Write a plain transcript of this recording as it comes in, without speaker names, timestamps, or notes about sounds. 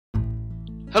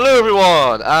Hello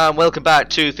everyone, and welcome back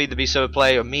to Feed the Beast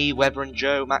Overplay, or me, Webber and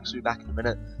Joe. Max will be back in a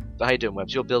minute. But how you doing,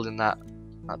 Webbs? You're building that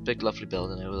big lovely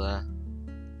building over there.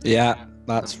 Yeah,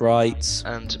 that's right.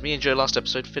 And me and Joe last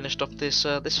episode finished off this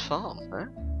this farm, right?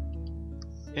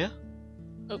 Yeah?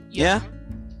 Oh, Yeah.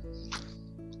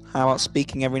 How about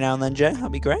speaking every now and then, Joe?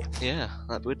 That'd be great. Yeah,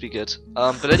 that would be good.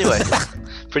 But anyway,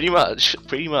 pretty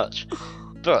much.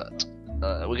 But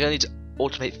we're going to need to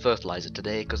automate fertilizer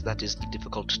today, because that is the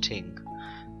difficult thing.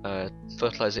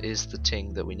 Fertilizer is the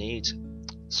thing that we need.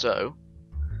 So,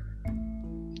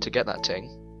 to get that thing,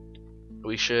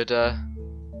 we should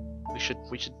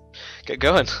get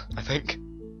going. I think.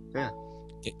 Yeah.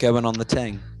 Get going on the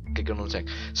ting. Get going on the thing.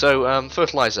 So,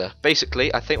 fertilizer.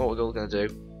 Basically, I think what we're all going to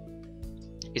do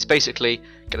is basically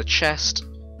get a chest.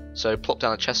 So, plop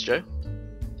down a chest, Joe.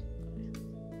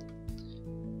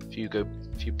 If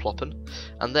you plopping,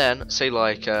 and then say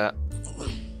like,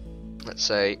 let's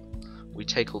say we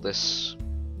take all this.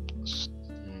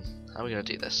 How are we going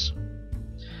to do this?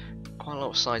 Quite a lot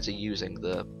of sides are using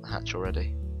the hatch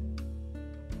already.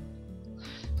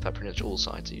 In fact, pretty much all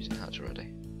sides are using hatch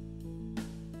already.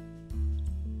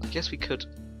 I guess we could.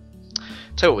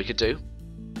 Tell you what we could do.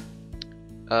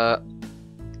 Have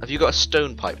you got a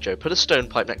stone pipe, Joe? Put a stone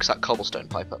pipe next to that cobblestone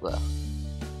pipe up there.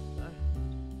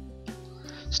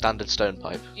 Standard stone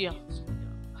pipe. Yeah.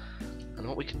 And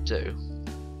what we can do.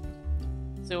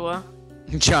 So,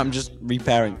 Joe, I'm just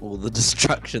repairing all the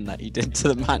destruction that you did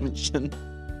to the mansion.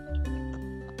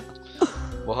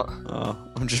 What? Oh,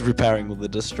 I'm just repairing all the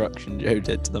destruction Joe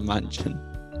did to the mansion.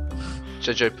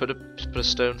 So, Joe, put a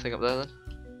stone thing up there then.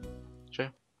 Joe,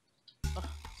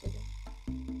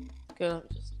 go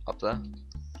just. up there.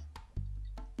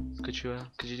 Could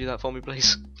you do that for me,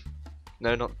 please?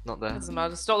 No, not there. Doesn't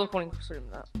matter. Stop the recording for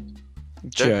that.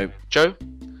 Joe,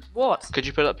 What? could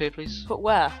you put it up here, please? Put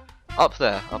where? Up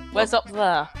there. Where's up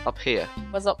there? Up here.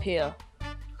 Where's up here?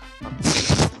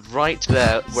 Right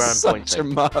there where I'm Such pointing. a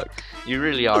mug. You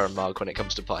really are a mug when it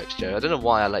comes to pipes, Joe. I don't know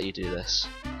why I let you do this.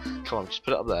 Come on, just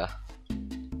put it up there. You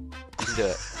can do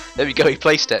it. There we go, he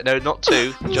placed it. No, not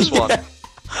two, just one. Yeah.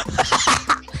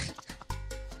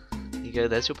 There you go,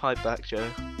 there's your pipe back, Joe.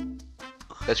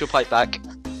 There's your pipe back.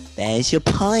 There's your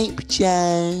pipe,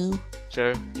 Joe.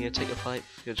 Joe, you gonna take your pipe?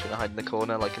 You're just gonna hide in the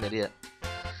corner like an idiot.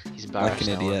 He's embarrassed.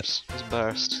 Like an now, idiot. Webs. He's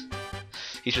embarrassed.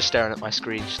 He's just staring at my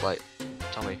screen, just like,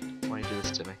 Tommy, why you do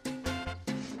this to me?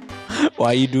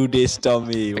 Why you do this,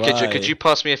 Tommy? Okay, Why? Joe, could you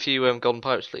pass me a few golden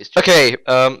pipes, please? Okay,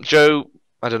 Joe,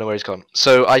 I don't know where he's gone.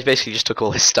 So I basically just took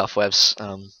all his stuff, Webs.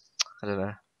 I don't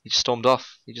know. He just stormed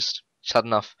off. He just had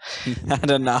enough. He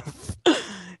had enough.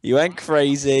 You went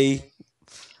crazy.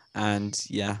 And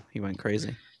yeah, he went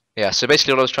crazy. Yeah, so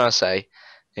basically what I was trying to say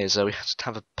is we have to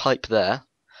have a pipe there,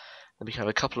 then we can have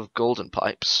a couple of golden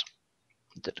pipes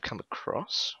that come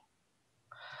across.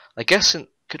 I guess,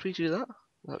 could we do that?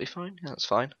 Would that be fine? Yeah, that's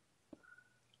fine.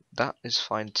 That is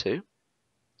fine too.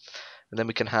 And then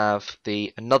we can have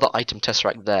another item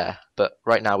tesseract there, but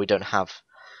right now we don't have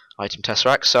item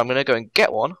tesseracts, so I'm going to go and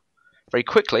get one very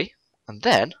quickly, and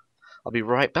then I'll be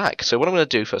right back. So what I'm going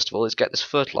to do first of all is get this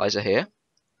fertilizer here,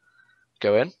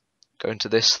 go into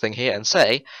this thing here, and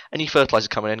say any fertilizer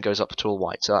coming in goes up to all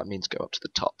white, so that means go up to the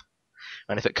top.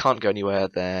 And if it can't go anywhere,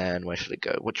 then where should it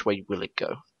go? Which way will it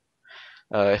go?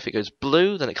 If it goes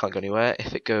blue, then it can't go anywhere.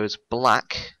 If it goes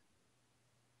black,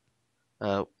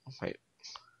 wait,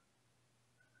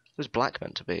 what's black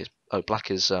meant to be? Oh,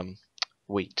 black is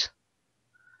wheat.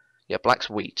 Yeah, black's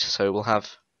wheat. So we'll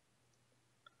have.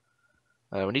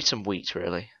 We need some wheat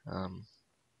really. So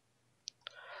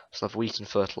we'll have wheat and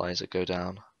fertilizer go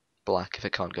down black if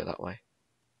it can't go that way.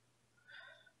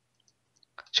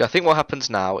 So I think what happens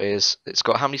now is it's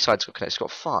got how many sides got connected? It's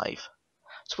got 5.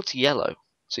 So what's yellow?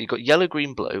 So you've got yellow,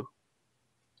 green, blue.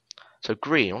 So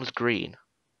green, what is green?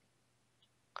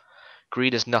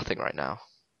 Green is nothing right now.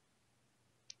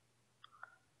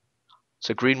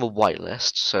 So green will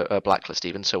whitelist, so blacklist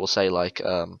even. So we'll say like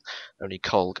only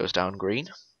coal goes down green.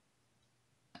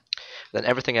 Then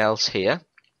everything else here,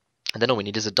 and then all we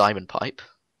need is a diamond pipe.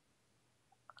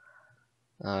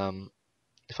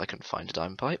 If I can find a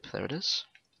diamond pipe, there it is.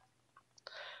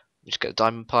 Just get a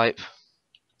diamond pipe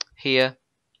here,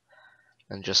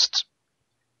 and just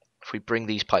if we bring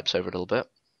these pipes over a little bit,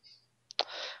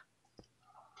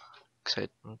 so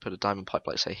I'll put a diamond pipe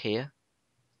like say here.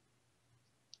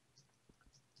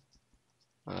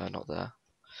 Not there.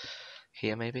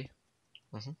 Here maybe.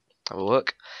 That will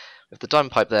work. With the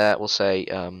diamond pipe there, we'll say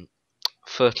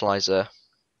fertilizer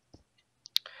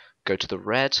go to the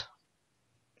red.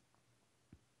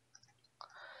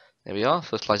 There we are,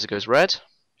 fertilizer goes red.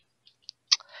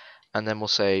 And then we'll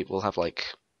say we'll have like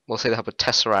we'll say they have a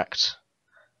tesseract.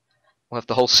 We'll have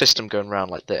the whole system going around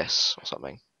like this or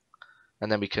something,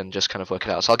 and then we can just kind of work it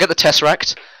out. So I'll get the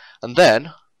tesseract, and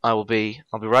then I'll be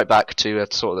right back to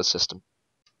sort the system.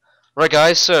 Right,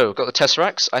 guys. So we've got the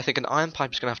tesseracts. I think an iron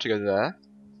pipe is going to have to go there,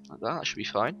 like that. That should be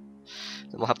fine.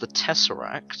 Then we'll have the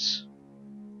tesseract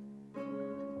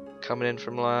coming in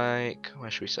from, like, where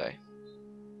should we say?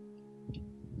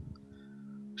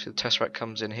 So the tesseract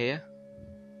comes in here.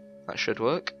 That should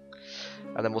work.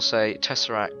 And then we'll say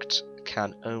tesseract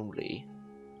can only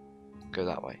go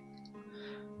that way.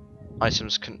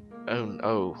 Items can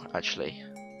oh, actually.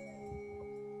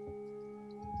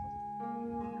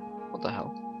 What the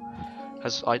hell?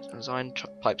 Has iron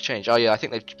pipes changed? Oh yeah, I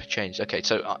think they've changed. Okay,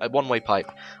 so a one-way pipe.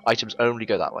 Items only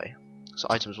go that way. So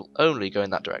items will only go in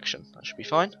that direction. That should be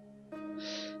fine.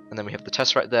 And then we have the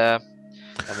tesseract there.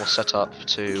 And we'll set up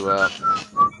to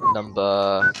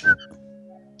number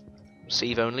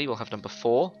receive only. We'll have number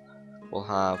 4. We'll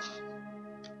have,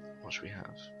 what should we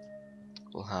have?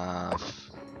 We'll have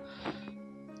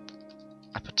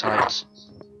appetite.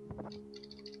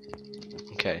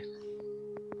 Okay.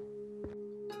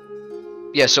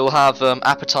 Yeah, so we'll have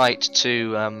appetite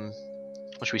to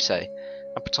what should we say?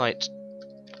 Appetite.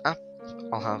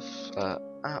 I'll have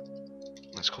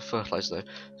let's call fertilizer though.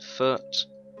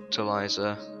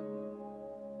 Fertilizer.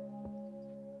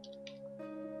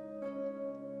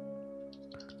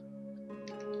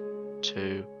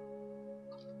 To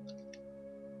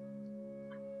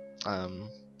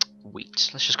wheat.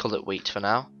 Let's just call it wheat for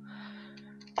now.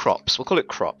 Crops. We'll call it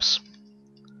crops.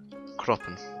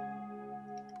 Croppen.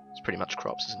 It's pretty much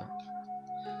crops, isn't it?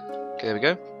 Okay, there we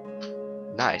go.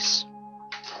 Nice.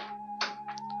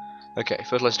 Okay,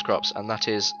 fertilizer to crops, and that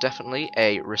is definitely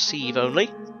a receive only.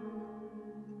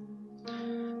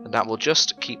 And that will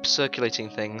just keep circulating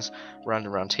things round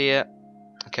and round here.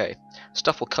 Okay,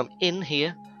 stuff will come in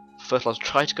here. Fertilizer will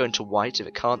try to go into white. If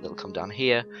it can't, it'll come down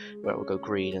here, where it will go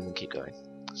green and then keep going.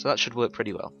 So that should work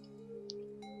pretty well.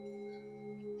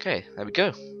 Okay, there we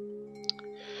go.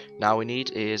 Now we need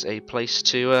is a place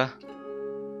to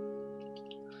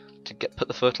put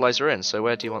the fertilizer in. So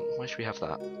where should we have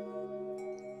that?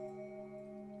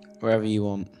 Wherever you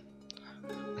want.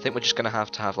 I think we're just gonna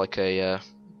have to have like a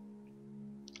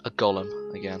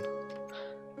golem again.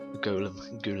 A golem.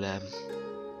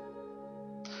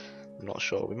 I'm not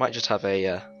sure. We might just have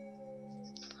a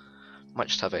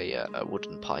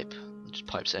wooden pipe that just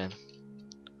pipes in. So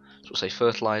we'll say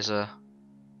fertilizer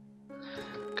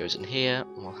goes in here,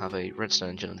 and we'll have a redstone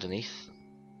engine underneath.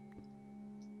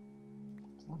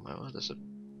 Oh my word, there's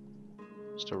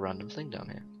just a random thing down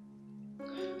here.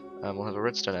 We'll have a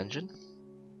redstone engine.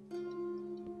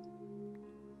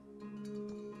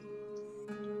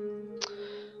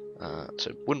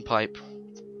 So wooden pipe,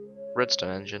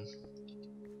 redstone engine.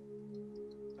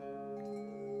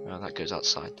 Oh, that goes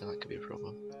outside, then that could be a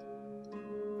problem.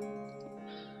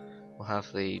 We'll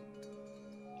have the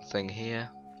thing here,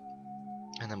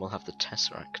 and then we'll have the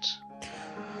tesseract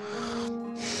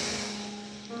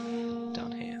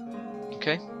down here.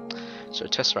 Okay, so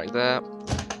tesseract there.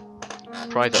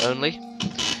 Private only.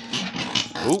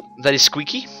 Oh, that is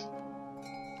squeaky.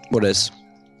 What is?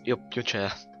 Your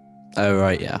chair. Oh,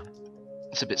 right, yeah.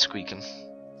 It's a bit squeaking.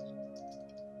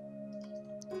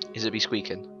 Is it be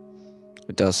squeaking?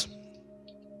 It does.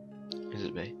 Is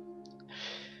it be?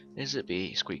 Is it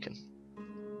be squeaking?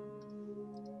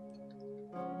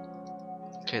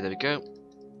 Okay, there we go.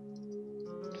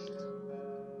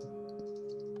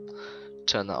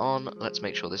 Turn that on. Let's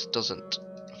make sure this doesn't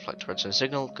reflect redstone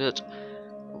signal. Good.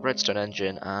 Redstone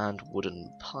engine and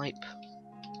wooden pipe.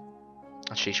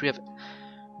 Actually, should we have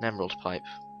an emerald pipe?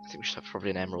 I think we should have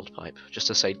probably an emerald pipe, just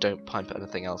to say don't pipe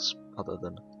anything else other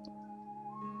than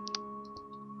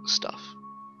stuff.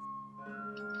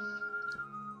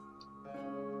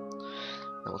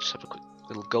 Then we'll just have a quick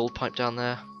little gold pipe down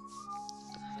there,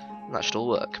 and that should all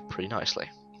work pretty nicely.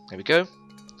 There we go.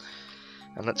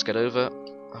 And let's get over.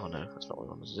 Oh no, that's not what we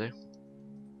wanted to do.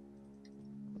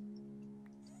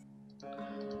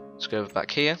 Let's go over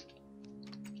back here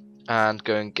and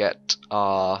go and get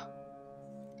our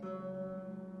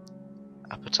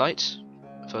appetite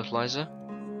fertilizer.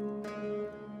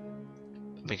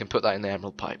 We can put that in the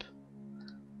emerald pipe.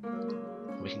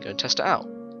 We can go and test it out.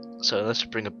 So let's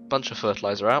bring a bunch of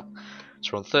fertilizer out.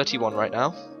 So we're on 31 right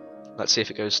now. Let's see if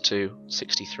it goes to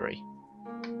 63.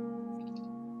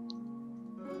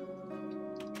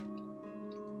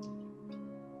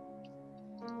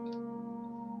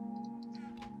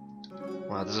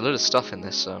 Wow, there's a load of stuff in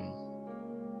this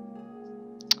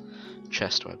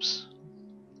chest webs.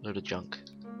 A load of junk.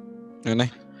 Really?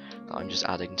 That I'm just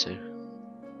adding to.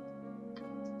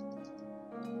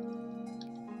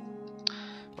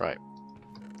 Right.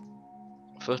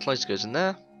 Fertilizer goes in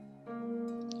there.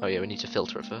 Oh yeah, we need to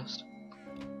filter it first.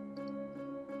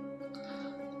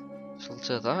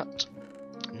 Filter that.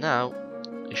 Now,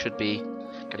 it should be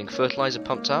getting fertilizer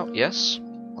pumped out. Yes,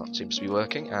 that seems to be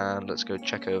working. And let's go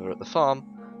check over at the farm,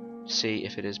 see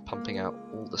if it is pumping out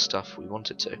all the stuff we want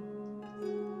it to.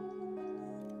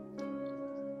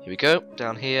 Here we go.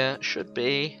 Down here should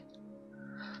be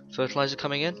fertilizer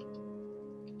coming in.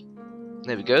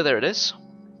 There we go. There it is.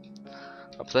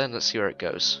 Up there. Let's see where it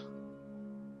goes.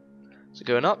 Is it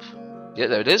going up? Yeah,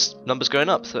 there it is. Numbers going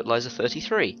up. Fertilizer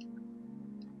 33.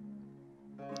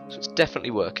 So it's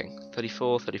definitely working.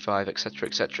 34, 35, etc,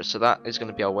 etc. So that is going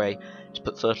to be our way to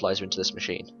put fertilizer into this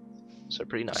machine. So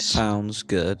pretty nice. Sounds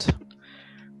good.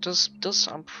 Does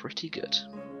sound pretty good,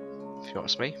 if you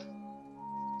ask me.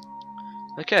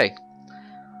 Okay.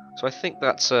 So I think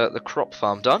that's the crop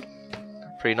farm done.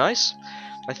 Pretty nice.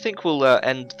 I think we'll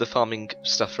end the farming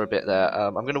stuff for a bit there.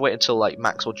 I'm going to wait until like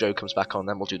Max or Joe comes back on,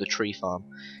 then we'll do the tree farm,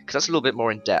 because that's a little bit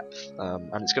more in depth,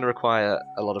 and it's going to require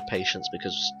a lot of patience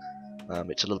because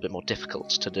it's a little bit more difficult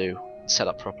to do, set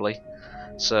up properly.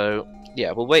 So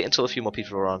yeah, we'll wait until a few more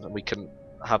people are on, and we can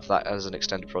have that as an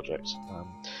extended project.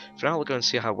 For now, we'll go and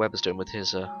see how Webber's doing with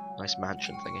his nice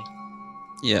mansion thingy.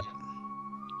 Yep.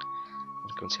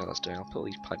 I'll go and see how that's doing. I'll put all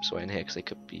these pipes away in here because they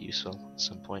could be useful at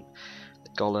some point. The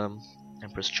Golem.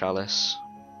 Emperor's Chalice,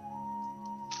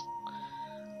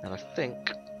 and I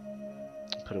think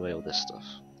I'll put away all this stuff.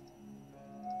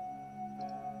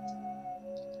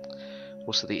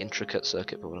 Also the intricate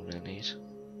circuit board I'm going to need.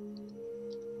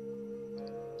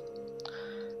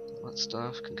 That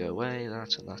stuff can go away,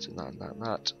 that and that and that and that and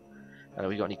that.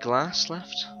 We got any glass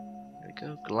left? There we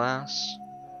go, glass.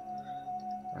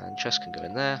 And chest can go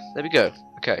in there. There we go,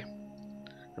 okay.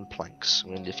 And planks, I'm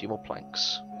going to need a few more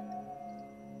planks.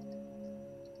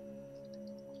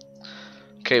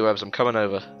 Okay, Webbs, I'm coming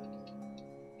over.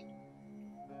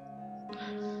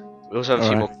 We also have a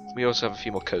few more. We also have a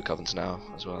few more coke ovens now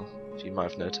as well. If you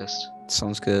might have noticed.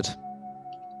 Sounds good.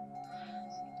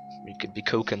 We could be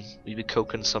coking. We'd be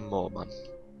coking some more, man.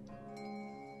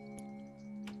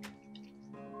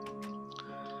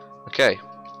 Okay.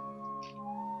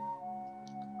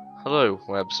 Hello,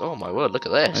 Webbs. Oh my word! Look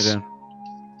at this. How you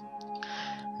doing?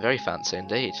 Very fancy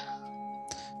indeed.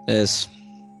 It is.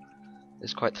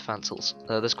 It's quite the fancils.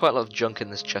 There's quite a lot of junk in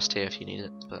this chest here if you need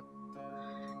it, but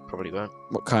probably won't.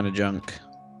 What kind of junk?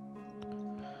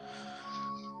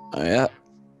 Oh yeah,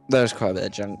 there's quite a bit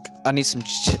of junk. I need some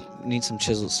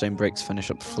chiseled stone brick to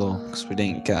finish up the floor because we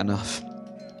didn't get enough.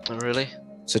 Oh really?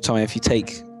 So Tommy, if you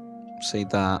take, say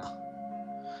that,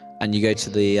 and you go to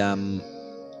the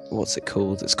what's it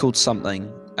called? It's called something,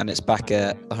 and it's back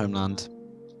at the homeland,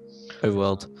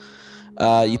 overworld.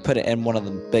 You put it in one of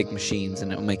the big machines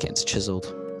and it'll make it into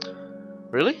chiseled.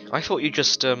 Really? I thought you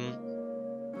just I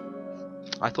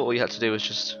thought all you had to do was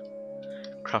just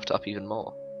craft it up even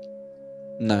more.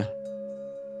 No.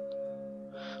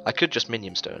 I could just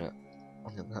minium stone it,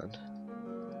 on the other hand.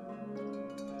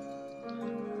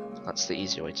 That's the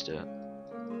easier way to do it.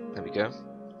 There we go.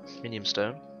 Minium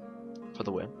stone for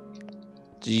the win.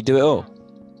 Did you do it all?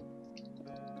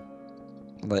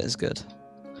 That is good.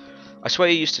 I swear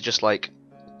you used to just like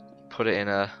put it in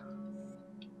a.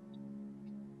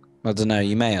 I don't know.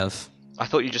 You may have. I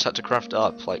thought you just had to craft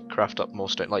up more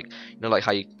stone, like you know, like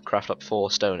how you craft up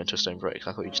 4 stone into a stone brick.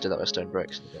 I thought you just did that with stone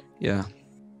bricks. Yeah.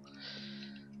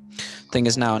 Thing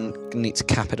is now I need to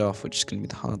cap it off, which is going to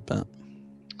be the hard bit.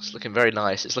 It's looking very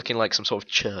nice. It's looking like some sort of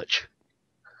church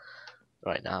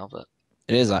right now, but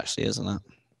it is actually, isn't it?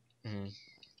 Mm.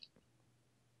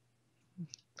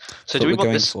 So do we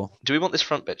want this? For. Do we want this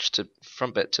front bit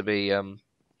to be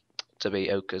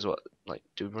oak as well? Like,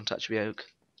 do we want it to actually be oak?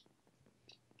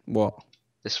 What?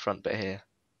 This front bit here.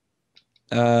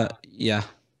 Yeah.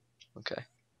 Okay.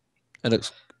 It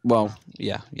looks well.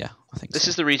 Yeah. I think this so.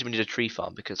 is the reason we need a tree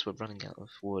farm, because we're running out of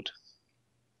wood.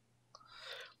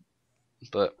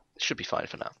 But it should be fine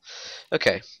for now.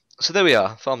 Okay. So there we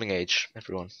are, farming age,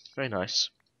 everyone. Very nice.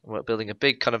 We're building a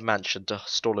big kind of mansion to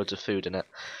store loads of food in it.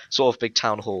 Sort of big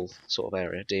town hall sort of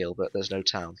area deal, but there's no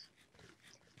town.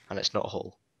 And it's not a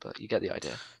hall, but you get the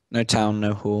idea. No town,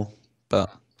 no hall,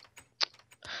 but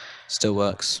still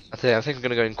works. I think I'm going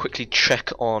to go and quickly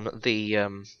check on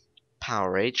the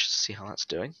power age to see how that's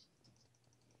doing.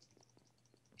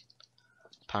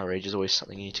 Power age is always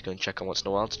something you need to go and check on once in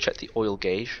a while to check the oil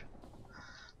gauge.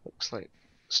 Looks like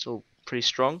still pretty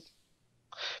strong.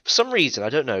 For some reason, I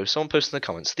don't know, someone posted in the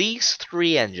comments, these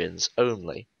 3 engines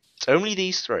only, it's only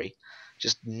these 3,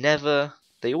 just never,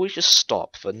 they always just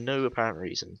stop for no apparent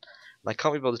reason. And I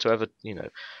can't be bothered to ever, you know,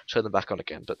 turn them back on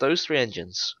again. But those 3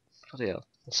 engines, bloody hell,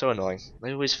 It's so annoying.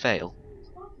 They always fail.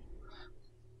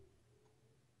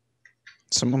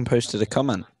 Someone posted a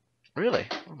comment. Really?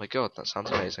 Oh my god, that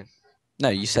sounds amazing. No,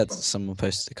 you said that someone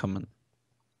posted a comment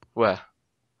Where?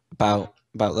 about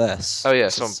this. Oh yeah,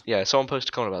 This is- someone posted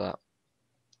a comment about that.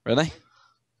 Really?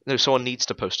 No, someone needs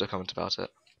to post a comment about it.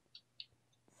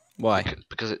 Why?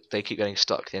 Because they keep getting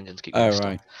stuck. The engines keep Oh getting stuck.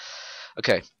 right.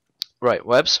 Okay, right,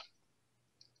 Webbs.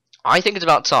 I think it's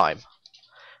about time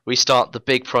we start the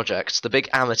big project, the big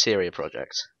Amateria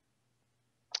project.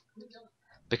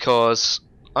 Because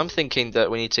I'm thinking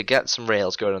that we need to get some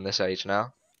rails going on this age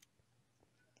now.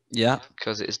 Yeah.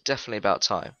 Because it is definitely about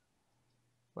time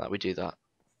that we do that.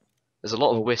 There's a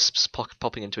lot of Well- wisps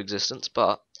popping into existence,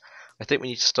 but I think we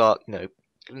need to start,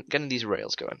 getting these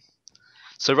rails going.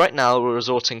 So right now we're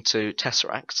resorting to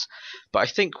tesseracts, but I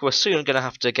think we're soon going to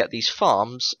have to get these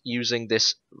farms using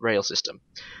this rail system.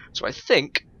 So I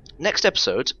think next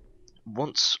episode,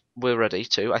 once we're ready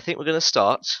to, I think we're going to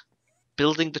start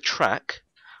building the track,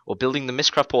 or building the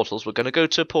Mistcraft portals. We're going to go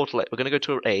to a portal. We're going to go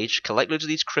to an age, collect loads of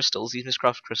these crystals, these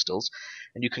Mistcraft crystals,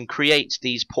 and you can create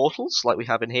these portals like we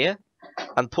have in here.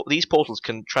 And these portals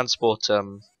can transport.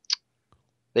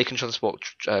 They can transport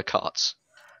carts.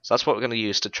 So that's what we're going to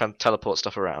use to teleport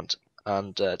stuff around,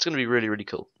 and it's going to be really, really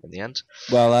cool in the end.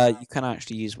 Well, you can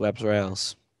actually use Webb's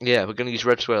rails. Yeah, we're going to use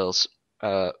Red Swirl's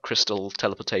crystal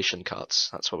teleportation carts.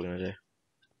 That's what we're going to do.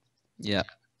 Yeah.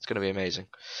 It's going to be amazing.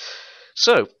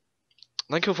 So,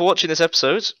 thank you for watching this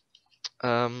episode,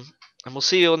 and we'll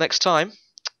see you all next time.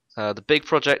 The big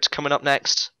project coming up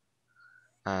next,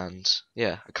 and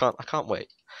yeah, I can't wait.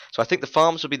 So I think the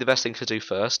farms would be the best thing to do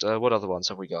first. What other ones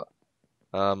have we got?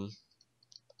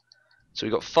 So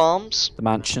we've got farms. The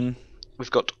mansion. We've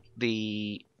got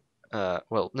the I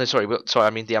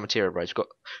mean the Amateria roads. We've got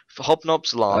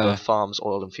hobnobs, lava, farms,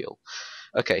 oil and fuel.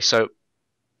 Okay, so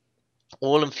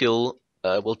oil and fuel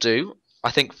will do.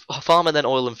 I think farm and then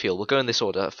oil and fuel. We'll go in this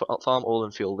order: farm, oil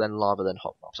and fuel, then lava, then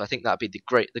hobnobs. I think that'd be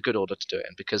the good order to do it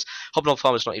in, because hobnob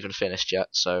farm is not even finished yet,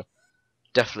 so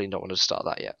definitely not want to start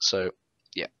that yet. So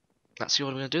yeah, that's the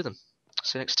order we're gonna do them.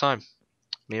 See you next time.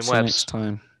 Me and See you Webbs. next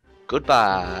time.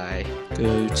 Goodbye.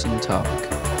 Guten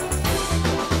Tag.